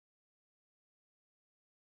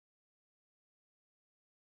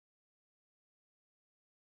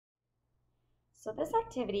So this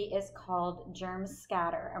activity is called Germ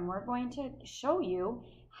Scatter, and we're going to show you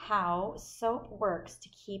how soap works to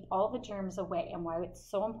keep all the germs away and why it's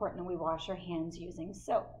so important that we wash our hands using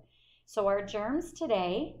soap. So our germs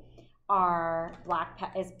today are black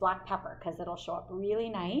pepper because it'll show up really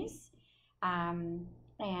nice. And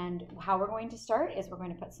how we're going to start is we're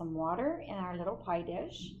going to put some water in our little pie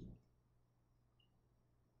dish.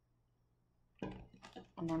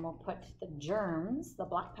 And then we'll put the germs, the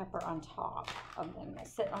black pepper, on top of them. They'll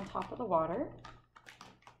sit on top of the water.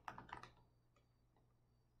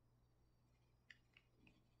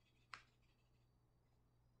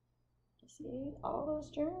 You see all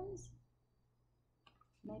those germs?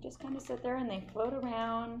 And they just kind of sit there and they float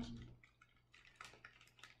around.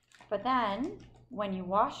 But then, when you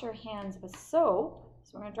wash your hands with soap,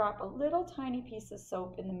 so we're going to drop a little tiny piece of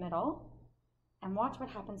soap in the middle, and watch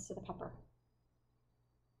what happens to the pepper.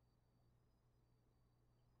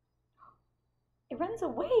 It runs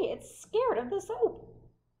away. It's scared of the soap.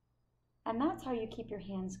 And that's how you keep your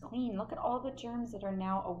hands clean. Look at all the germs that are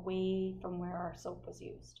now away from where our soap was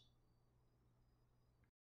used.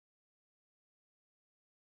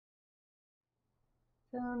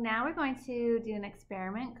 So now we're going to do an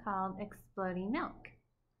experiment called exploding milk.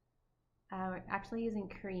 We're actually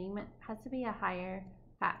using cream. It has to be a higher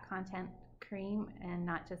fat content cream and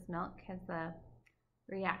not just milk, because the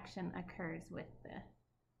reaction occurs with the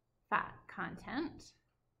fat content.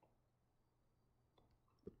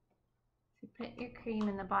 So put your cream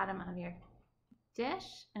in the bottom of your dish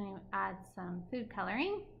and you add some food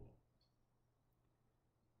coloring.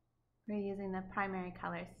 We're using the primary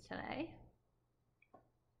colors today: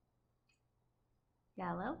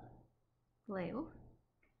 yellow, blue,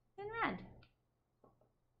 and red.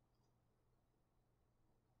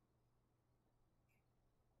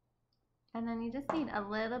 And then you just need a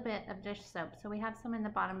little bit of dish soap. So we have some in the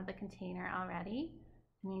bottom of the container already.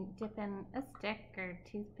 And you dip in a stick or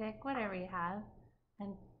toothpick, whatever you have,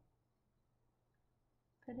 and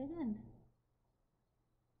put it in.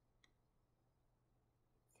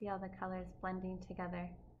 See all the colors blending together.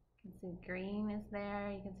 You can see green is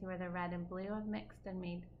there. You can see where the red and blue have mixed and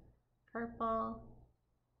made purple.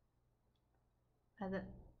 As it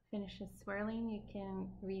finishes swirling, you can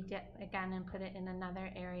re-dip again and put it in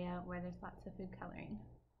another area where there's lots of food coloring.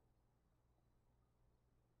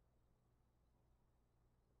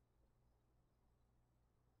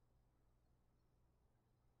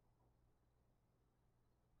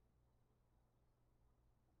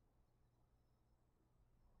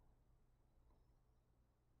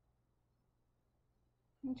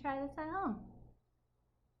 And try this at home.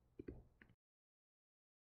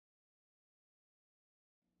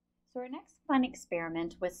 So our next fun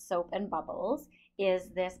experiment with soap and bubbles is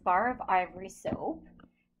this bar of ivory soap.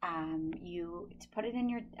 You put it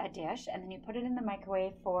in a dish, and then you put it in the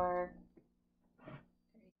microwave for,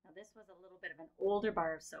 now this was a little bit of an older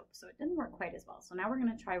bar of soap, so it didn't work quite as well. So now we're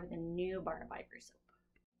going to try with a new bar of ivory soap.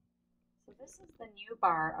 So this is the new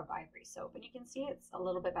bar of ivory soap, and you can see it's a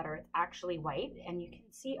little bit better. It's actually white, and you can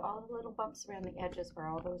see all the little bumps around the edges where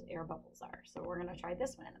all those air bubbles are. So we're going to try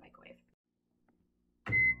this one in the microwave.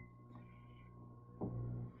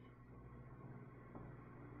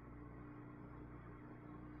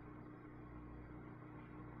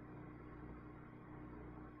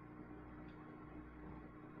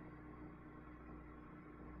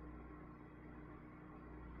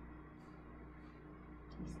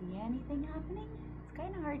 Do you see anything happening? It's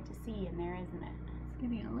kind of hard to see in there, isn't it? It's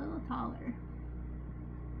getting a little taller.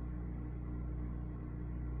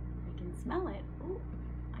 I can smell it. Oh,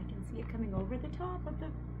 I can see it coming over the top of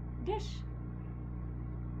the dish.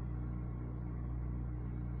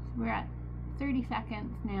 We're at 30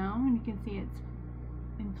 seconds now, and you can see it's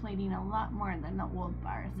inflating a lot more than the old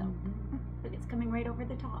bar. So Look, it's coming right over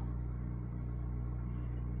the top.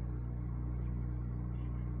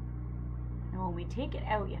 And when we take it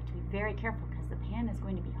out, you have to be very careful because the pan is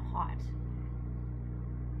going to be hot.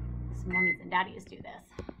 So mummies and daddies do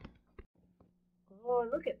this. Oh,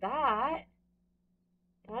 look at that.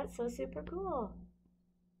 That's so super cool.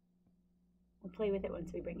 We'll play with it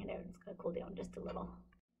once we bring it out. It's going to cool down just a little.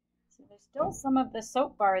 So there's still some of the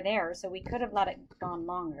soap bar there, so we could have let it gone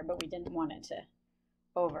longer, but we didn't want it to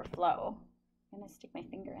overflow. I'm going to stick my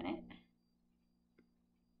finger in it.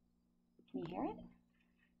 Can you hear it?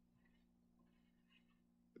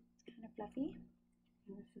 It's kind of fluffy.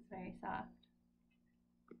 and this is very soft.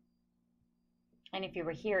 And if you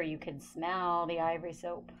were here, you could smell the ivory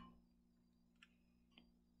soap.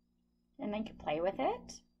 And then you could play with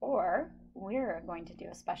it, or we're going to do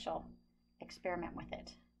a special experiment with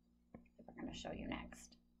it that we're going to show you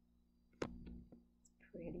next. It's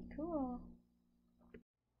pretty cool.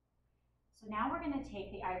 So now we're going to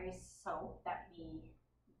take the ivory soap that we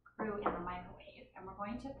grew in the microwave and we're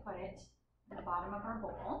going to put it in the bottom of our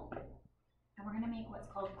bowl. And we're going to make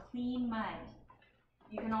what's called clean mud.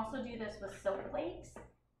 You can also do this with soap flakes,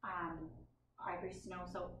 ivory snow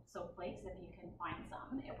soap flakes if you can find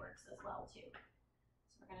some. It works as well too.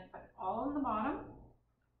 So we're going to put it all in the bottom.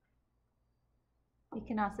 You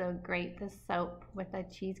can also grate the soap with a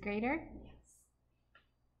cheese grater. Yes.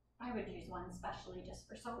 I would use one specially just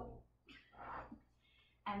for soap.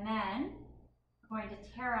 And then we're going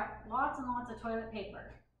to tear up lots and lots of toilet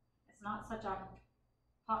paper. It's not such a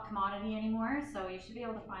hot commodity anymore, so you should be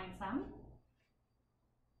able to find some.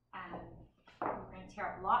 And we're going to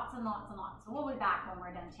tear up lots and lots and lots. So we'll be back when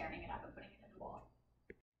we're done tearing it up and putting it in the bowl.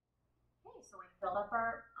 Okay, so we filled up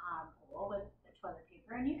our bowl with the toilet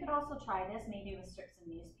paper, and you could also try this maybe with strips of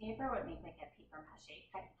newspaper. It would make like a paper mache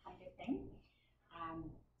kind of thing.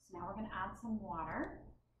 So now we're going to add some water,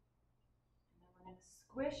 and then we're going to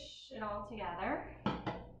squish it all together.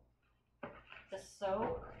 The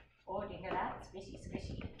soap. Oh, do you hear that? Squishy,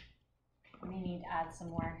 squishy. We need to add some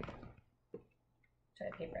more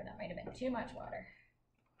toilet paper. That might have been too much water.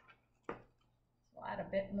 So we'll add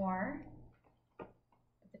a bit more.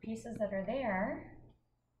 But the pieces that are there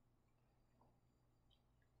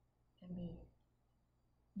can be,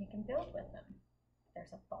 you can build with them.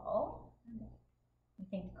 There's a ball. I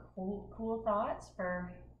think cool thoughts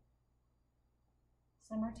for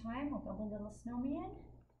summertime. We'll build a little snowman.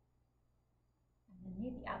 And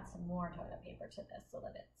maybe add some more toilet paper to this so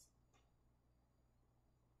that it's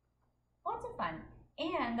lots of fun.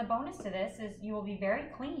 And the bonus to this is you will be very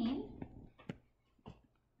clean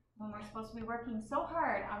when we're supposed to be working so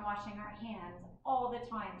hard on washing our hands all the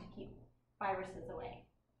time to keep viruses away.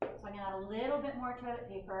 So I'm going to add a little bit more toilet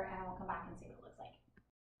paper and we'll come back and see what it looks like.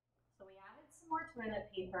 So we added some more toilet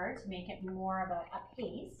paper to make it more of a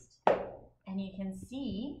paste. And you can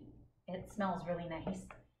see it smells really nice.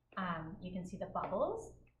 You can see the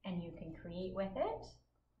bubbles and you can create with it.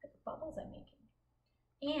 Look at the bubbles I'm making.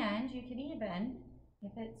 And you can even,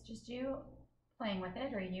 if it's just you playing with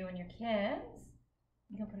it or you and your kids,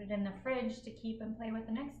 you can put it in the fridge to keep and play with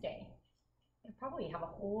the next day. It'll probably have a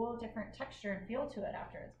whole different texture and feel to it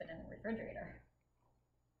after it's been in the refrigerator.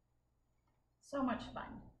 So much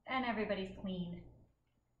fun. And everybody's clean.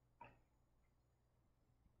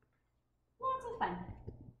 Lots of fun.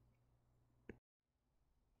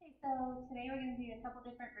 So today we're going to do a couple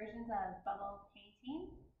different versions of bubble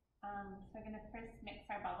painting. So we're going to first mix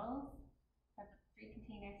our bubbles. I have 3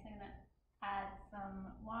 containers, so I'm going to add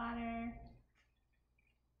some water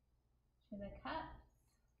to the cups,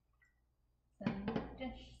 some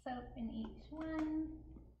dish soap in each one.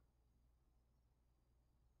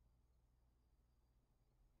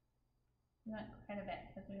 We want quite a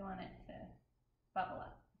bit because we want it to bubble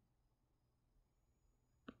up.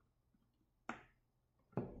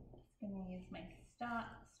 I'm going to use my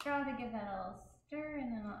straw to give that a little stir,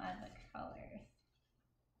 and then I'll add the colors.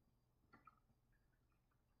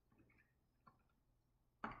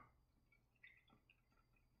 I'm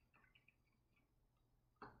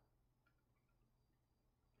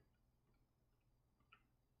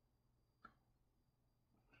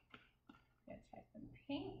going to try some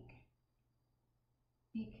pink.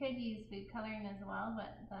 You could use food coloring as well,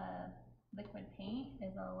 but the liquid paint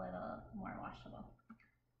is a little more washable.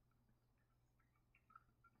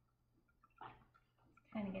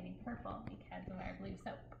 Kind of getting purple because of our blue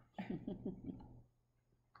soap.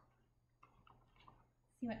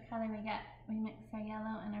 See what color we get. We mix our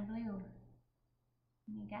yellow and our blue.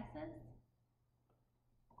 Any guesses?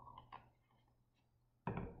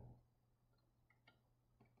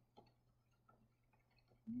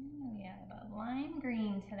 We have a lime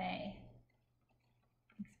green today.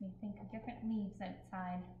 Makes me think of different leaves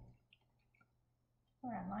outside.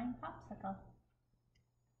 Or a lime popsicle.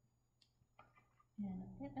 And a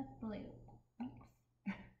bit of blue. Oops.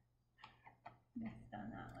 Missed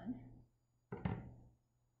on that one.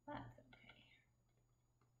 That's okay.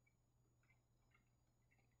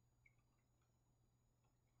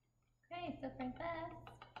 Okay, so for this,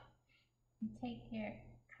 you take your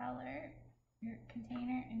color, your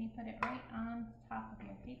container, and you put it right on top of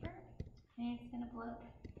your paper, and you're just going to blow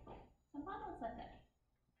some bubbles with it.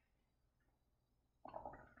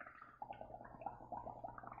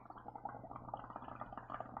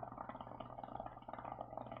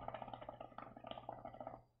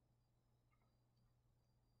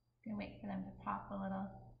 Gonna wait for them to pop a little.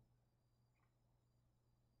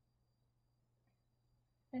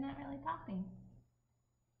 They're not really popping.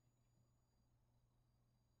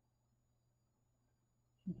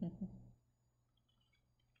 See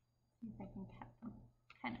if I can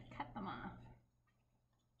kind of cut them off.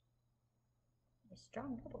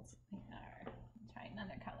 strong bubbles. They are. Let's try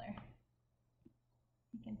another color.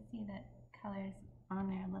 You can see that colors on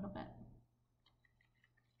there a little bit.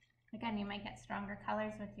 Again, you might get stronger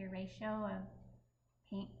colors with your ratio of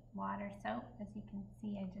paint, water, soap. As you can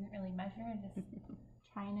see, I didn't really measure, just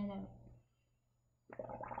trying it out.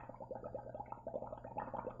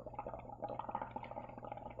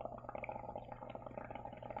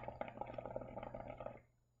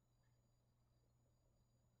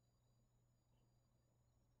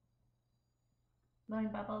 Blowing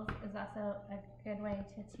bubbles is also a good way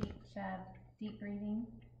to teach deep breathing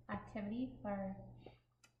activity for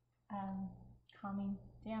calming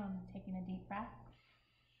down, taking a deep breath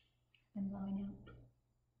and blowing out.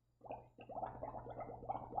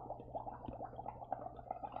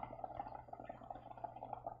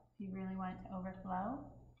 If you really want it to overflow,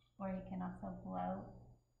 or you can also blow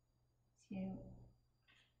to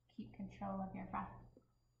keep control of your breath.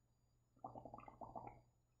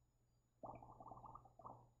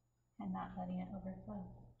 And not letting it overflow.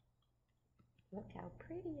 Look how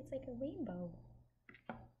pretty, it's like a rainbow.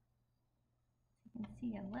 You can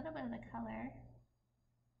see a little bit of the color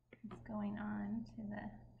that's going on to the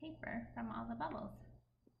paper from all the bubbles.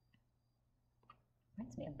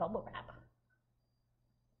 Reminds me of bubble wrap.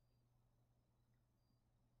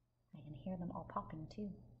 I can hear them all popping too.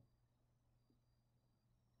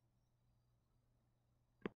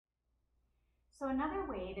 So another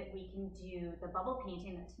way that we can do the bubble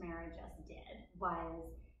painting that Tamara just did was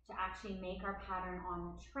to actually make our pattern on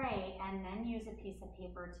the tray and then use a piece of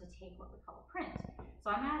paper to take what we call a print. So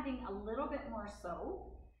I'm adding a little bit more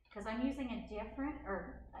soap because I'm using a different,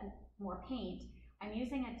 more paint. I'm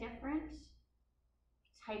using a different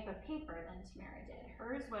type of paper than Tamara did.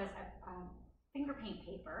 Hers was a finger paint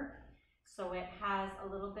paper, so it has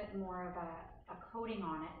a little bit more of a coating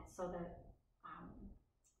on it so that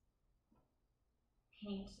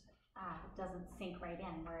paint doesn't sink right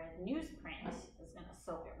in, whereas newsprint is going to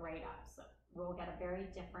soak it right up. So we'll get a very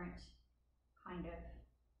different kind of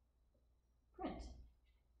print.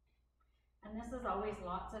 And this is always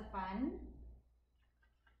lots of fun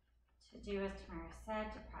to do, as Tamara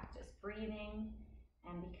said, to practice breathing.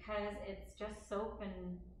 And because it's just soap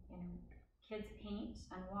and kids paint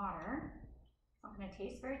and water, it's not going to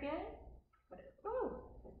taste very good, but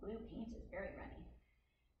the blue paint is very runny.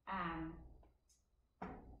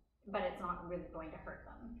 But it's not really going to hurt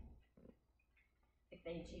them if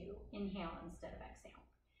they do inhale instead of exhale.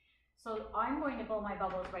 So I'm going to blow my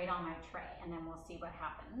bubbles right on my tray and then we'll see what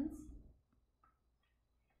happens.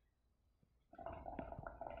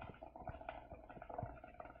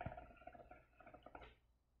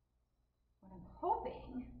 What I'm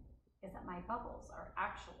hoping is that my bubbles are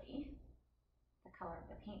actually the color of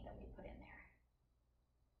the paint that we put in there.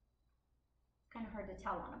 It's kind of hard to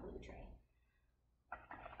tell on a blue tray.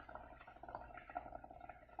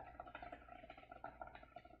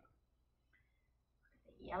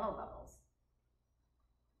 Yellow bubbles.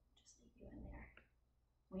 Just leave you in there.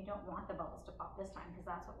 We don't want the bubbles to pop this time because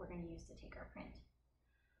that's what we're going to use to take our print.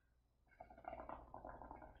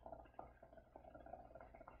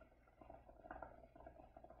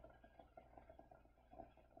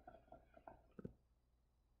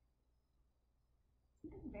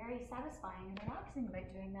 Something very satisfying and relaxing about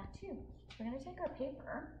doing that too. We're going to take our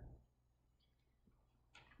paper.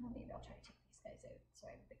 Well, maybe I'll try to take these guys out so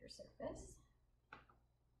I have a bigger surface.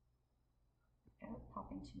 Without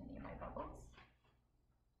popping too many of my bubbles.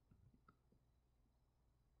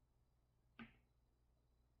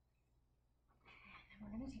 And then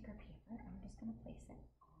we're going to take our paper and we're just going to place it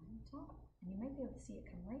on top. And you might be able to see it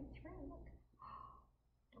come right through. Look.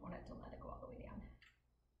 Don't want it to let it go all the way down.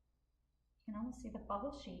 You can almost see the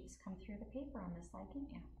bubble shapes come through the paper on this side, can't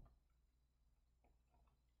you?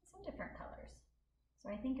 Some different colors. So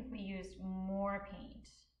I think if we used more paint,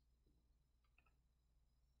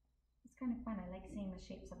 kind of fun. I like seeing the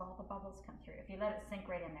shapes of all the bubbles come through. If you let it sink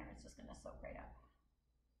right in there, it's just going to soak right up.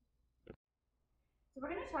 So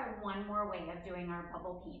we're going to try one more way of doing our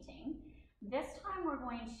bubble painting. This time we're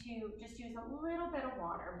going to just use a little bit of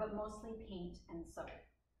water, but mostly paint and soap.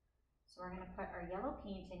 So we're going to put our yellow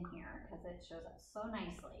paint in here because it shows up so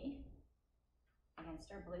nicely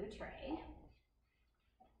against our blue tray.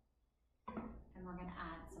 And we're going to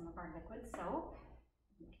add some of our liquid soap.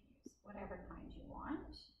 You can use whatever kind you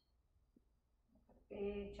want.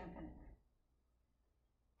 Big chunk in there.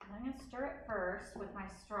 And I'm going to stir it first with my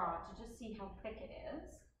straw to just see how thick it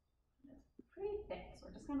is. It's pretty thick, so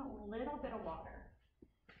we're just going to a little bit of water.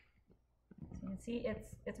 So you can see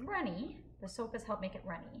it's runny. The soap has helped make it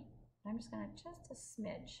runny. I'm just going to just a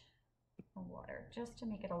smidge of water just to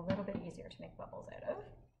make it a little bit easier to make bubbles out of.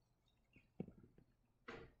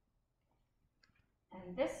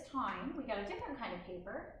 And this time we got a different kind of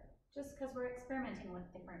paper, just because we're experimenting with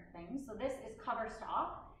different things. So this is cover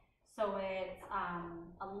stock. So it's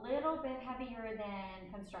a little bit heavier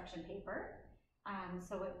than construction paper.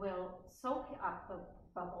 So it will soak up the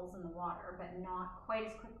bubbles in the water, but not quite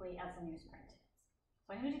as quickly as the newsprint is.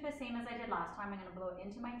 So I'm going to do the same as I did last time. I'm going to blow it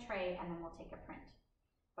into my tray and then we'll take a print.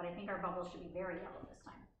 But I think our bubbles should be very yellow this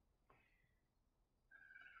time.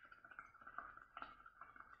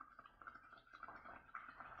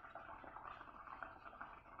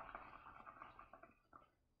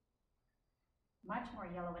 Much more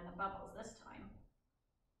yellow in the bubbles this time.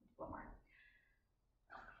 One more.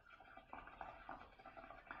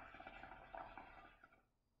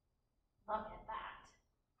 Look at that.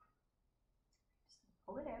 Just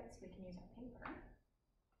pull it out so we can use our paper.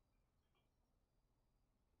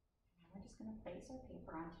 And now we're just going to place our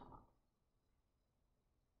paper on top.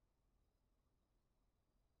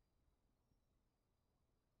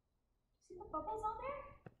 See the bubbles on there?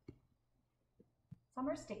 Some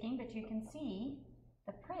are sticking, but you can see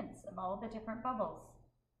the prints of all the different bubbles.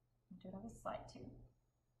 I'll do it on this side too.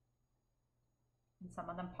 And some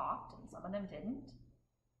of them popped and some of them didn't.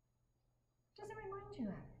 What does it remind you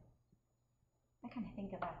of? I kind of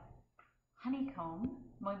think of a honeycomb,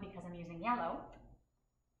 maybe because I'm using yellow.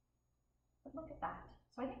 But look at that.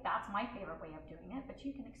 So I think that's my favorite way of doing it, but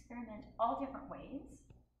you can experiment all different ways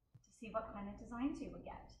to see what kind of designs you would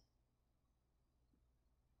get.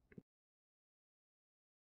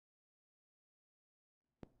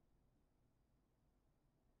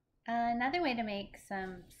 Another way to make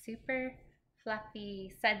some super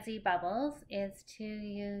fluffy sudsy bubbles is to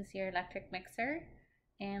use your electric mixer,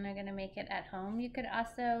 and we're going to make it at home. You could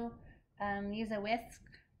also use a whisk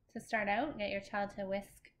to start out. Get your child to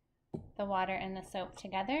whisk the water and the soap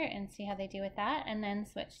together and see how they do with that, and then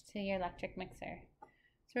switch to your electric mixer.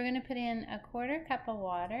 So we're going to put in a 1/4 cup of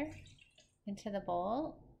water into the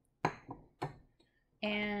bowl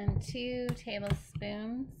and 2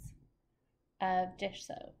 tablespoons of dish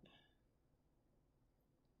soap.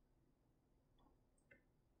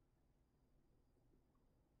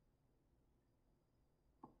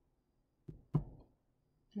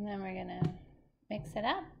 And then we're gonna mix it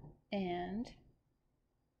up and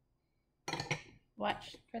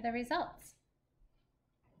watch for the results.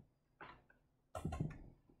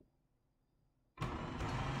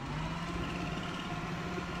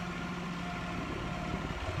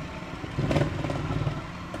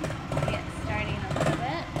 It's starting a little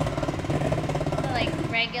bit, so like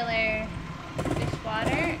regular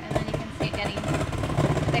dishwater, and then you can see it getting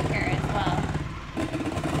thicker as well.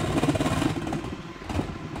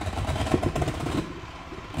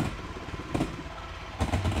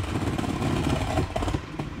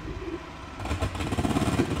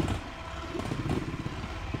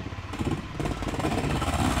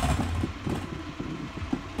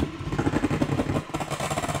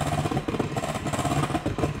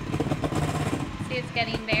 It's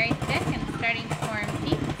getting very thick and starting to form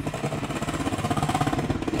peaks.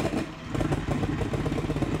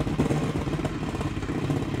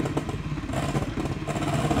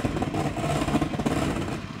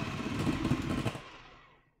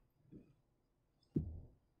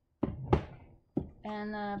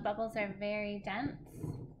 And the bubbles are very dense,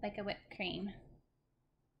 like a whipped cream.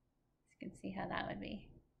 You can see how that would be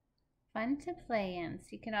fun to play in. So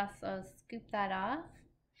you can also scoop that off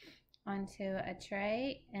onto a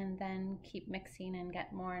tray and then keep mixing and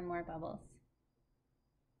get more and more bubbles.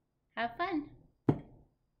 Have fun!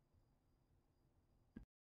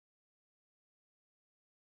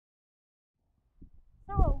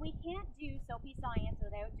 So we can't do Soapy Science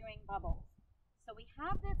without doing bubbles. So we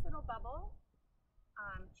have this little bubble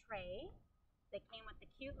tray that came with the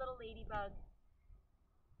cute little ladybug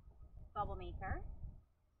bubble maker.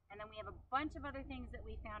 And then we have a bunch of other things that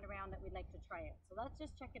we found around that we'd like to try it. So let's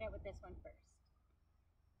just check it out with this one first.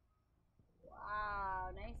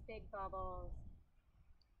 Wow, nice big bubbles.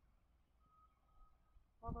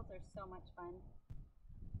 Bubbles are so much fun.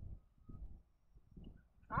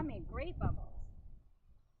 I made great bubbles.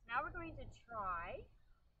 Now we're going to try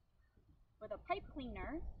with a pipe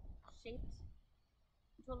cleaner shaped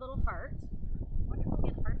into a little heart. I wonder if we'll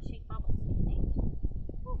get heart-shaped bubbles, do you think?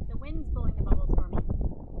 Ooh, the wind's blowing the bubbles for me.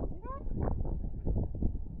 See that?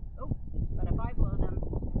 Oh, but if I blow them,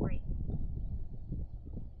 great.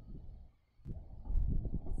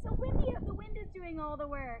 It's so windy out. The wind is doing all the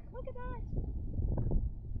work. Look at that.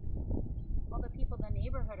 All the people in the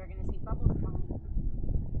neighborhood are going to see bubbles flying.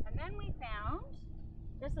 And then we found,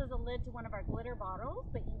 this is a lid to one of our glitter bottles,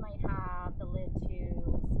 but you might have the lid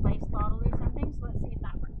to spice bottle or something. So let's see if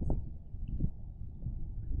that works.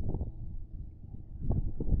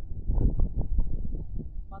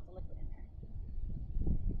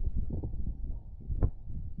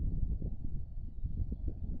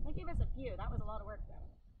 few. That was a lot of work though.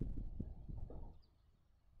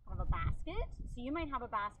 I have a basket. So you might have a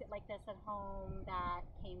basket like this at home that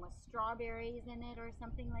came with strawberries in it or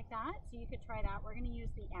something like that. So you could try that. We're going to use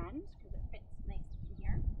the end because it fits nice in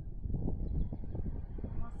here.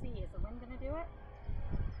 We'll see. Is the wind going to do it?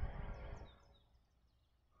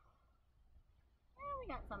 Yeah, we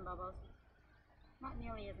got some bubbles. Not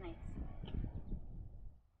nearly as nice.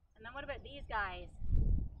 And then what about these guys?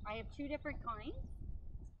 I have two different kinds.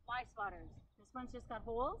 Fly swatters. This one's just got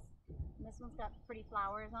holes, and this one's got pretty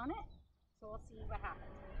flowers on it. So we'll see what happens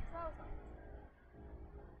when we use those ones.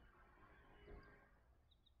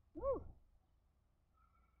 Woo!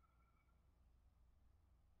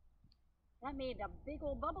 That made a big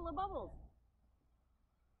old bubble of bubbles.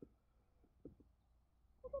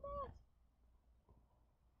 Look at that.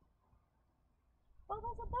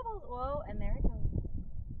 Bubbles of bubbles. Whoa, and there it goes.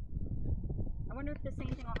 I wonder if the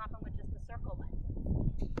same thing will happen with just the circle one.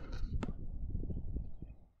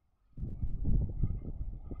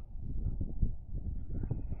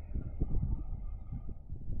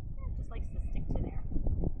 Yeah, it just likes to stick to there.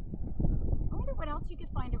 I wonder what else you could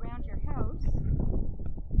find around your house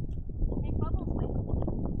to make bubbles with.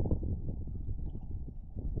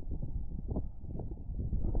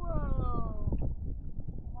 Whoa!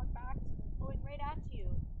 Walk back, it's blowing right at you.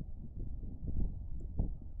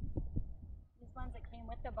 These ones that came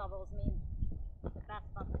with the bubbles made the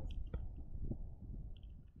best bubbles.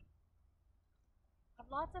 Have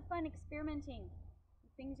lots of fun experimenting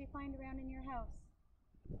with things you find around in your house.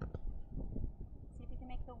 See if you can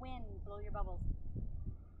make the wind blow your bubbles.